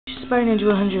Fire Ninja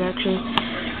 100 actually.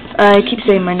 I keep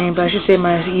saying my name, but I should say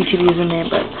my YouTube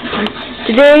username. But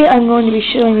today I'm going to be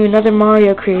showing you another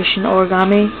Mario creation,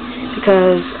 origami,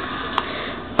 because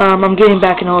I'm getting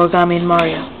back into origami and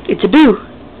Mario. It's a boo.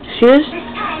 See this?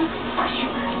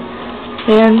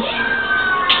 And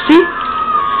see?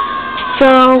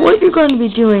 So what you're going to be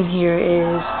doing here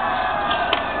is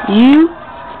you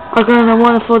are going to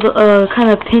want to fold a kind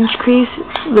of pinch crease,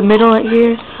 the middle right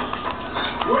here,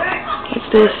 like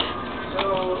this.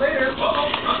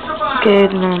 Okay,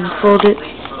 and then fold it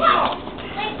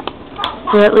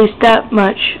for at least that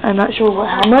much. I'm not sure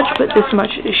how much, but this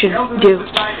much it should do.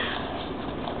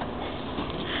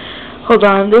 Hold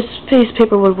on, this piece of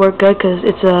paper would work good because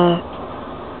it's a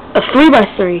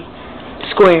 3x3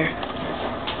 square.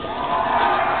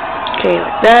 Okay,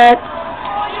 like that.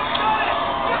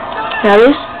 Now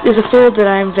this is a fold that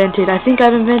I invented. I think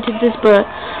I've invented this, but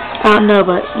I don't know.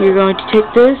 But you're going to take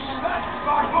this,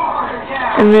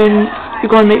 and then you're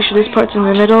going to make sure this part's in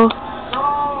the middle.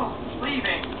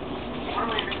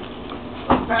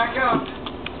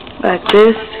 Like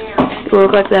this. It will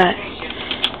look like that.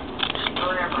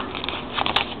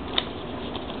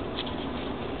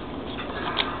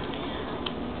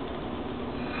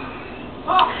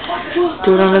 Do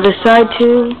it on the other side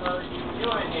too.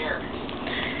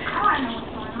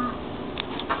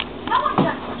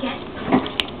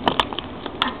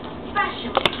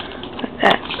 Like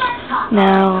that.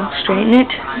 Now straighten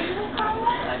it.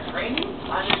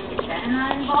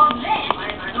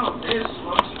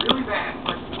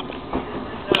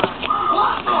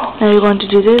 Now you're going to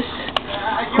do this.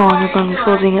 Hold on, you're going to be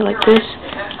folding it like this.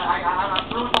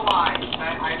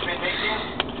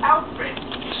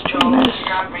 Straighten this.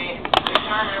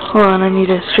 Hold on, I need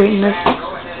to straighten this.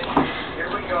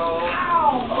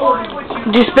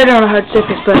 Just better on a hard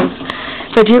surface, but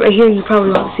if I do it right here, you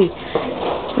probably won't see.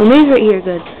 We'll leave it right here,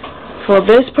 good. Fold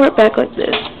this part back like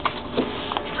this.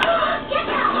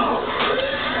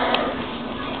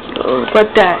 Go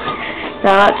like that.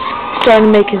 Now that's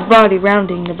starting to make his body,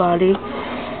 rounding the body.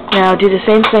 Now do the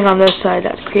same thing on this side.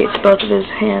 That creates both of his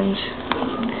hands.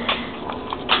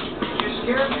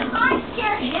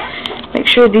 Make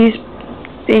sure these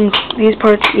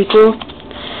parts equal,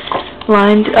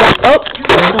 lined up. Oh,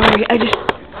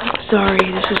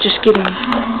 sorry, this is just getting.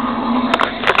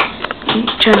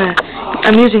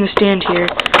 I'm using a stand here,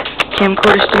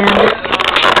 camcorder stand.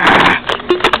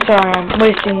 Sorry, I'm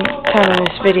wasting time on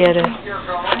this video to.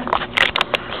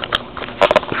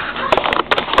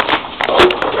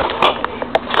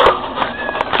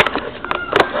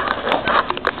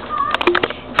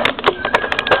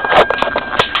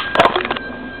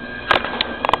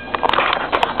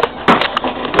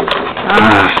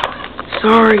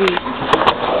 Sorry.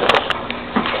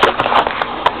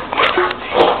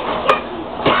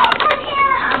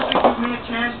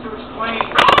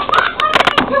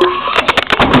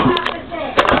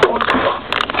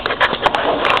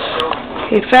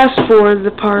 Okay, fast forward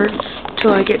the parts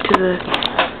till I get to the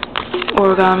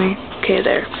origami. Okay,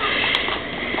 there.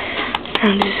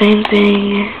 And the same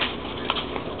thing.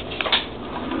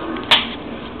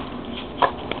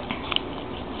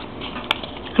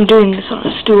 I'm doing this on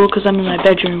a stool because I'm in my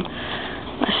bedroom.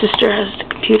 My sister has the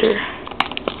computer.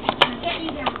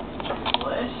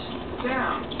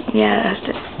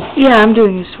 Yeah, I'm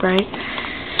doing this right.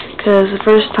 Because the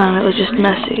first time it was just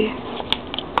messy.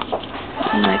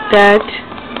 And like that.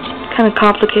 Kind of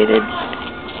complicated.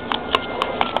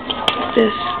 Like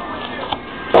this.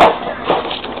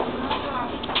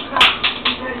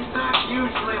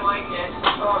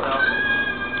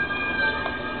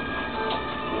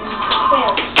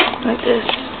 Like this.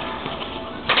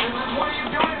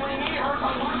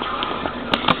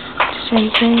 Same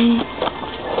thing.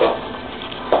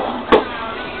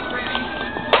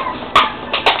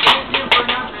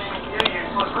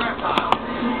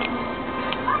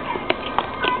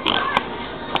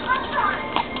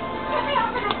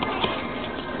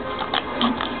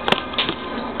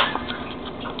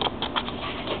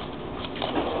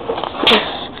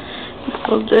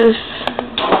 Fold this.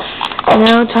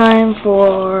 Now time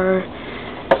for,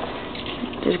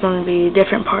 there's going to be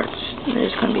different parts.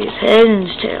 There's going to be his head and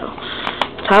his tail.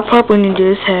 The top part, we're going to do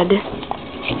his head.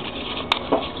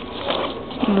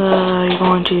 You're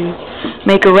going to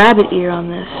make a rabbit ear on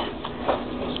this.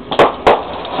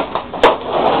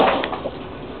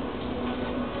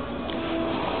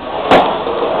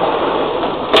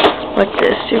 Like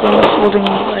this. You're going to be folding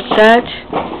like that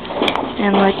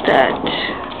and like that.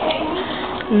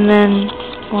 And then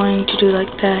going to do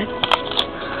like that.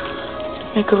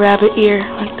 Make a rabbit ear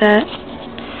like that.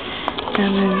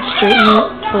 And then straighten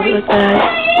it, fold it like that.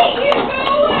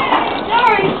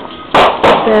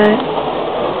 like that.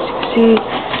 As you can see,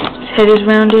 his head is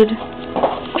rounded.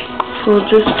 Fold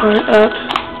this part up.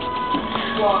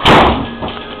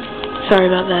 Sorry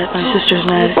about that, my sister's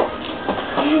mad.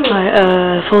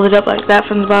 I fold it up like that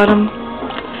from the bottom.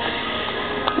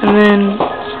 And then,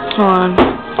 hold on.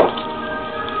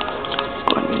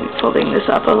 I'm going to be folding this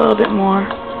up a little bit more.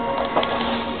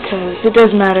 Because it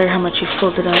doesn't matter how much you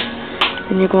fold it up.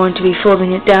 Then you're going to be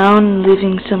folding it down and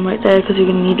leaving some right there because you're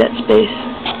going to need that space.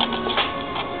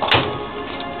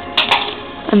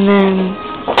 And then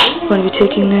I'm going to be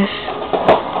taking this,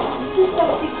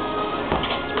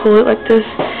 pull it like this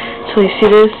until you see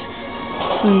this,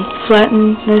 and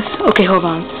flatten this. Okay, hold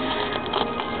on.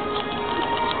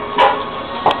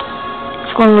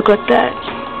 It's going to look like that.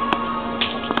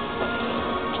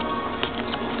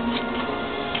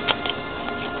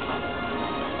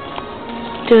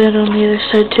 Do that on the other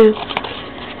side too.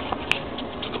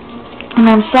 And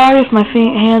I'm sorry if my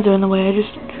hands are in the way. I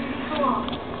just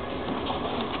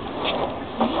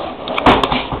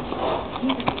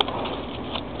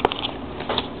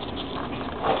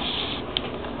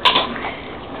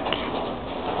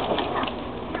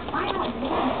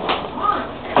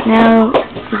now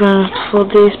we're gonna fold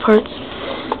these parts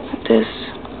like this,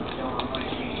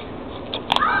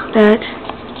 that,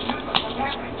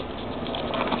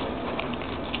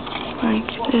 like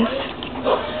this,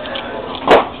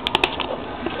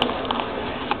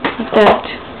 like that.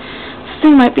 This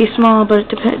thing might be small, but it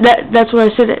depends. That's what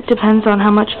I said. It depends on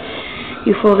how much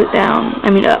you fold it down. I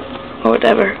mean up or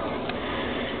whatever.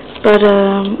 But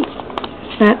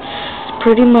that's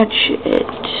pretty much it.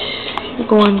 You're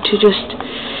going to just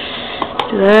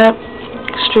do that,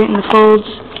 straighten the folds,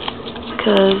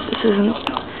 because this isn't,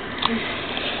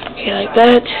 okay, like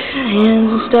that,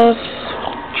 hands and stuff,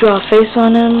 draw a face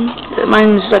on him.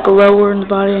 Mine is like lower in the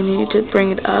body, I needed to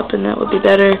bring it up and that would be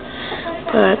better,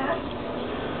 but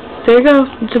there you go.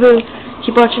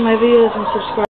 Keep watching my videos and subscribe.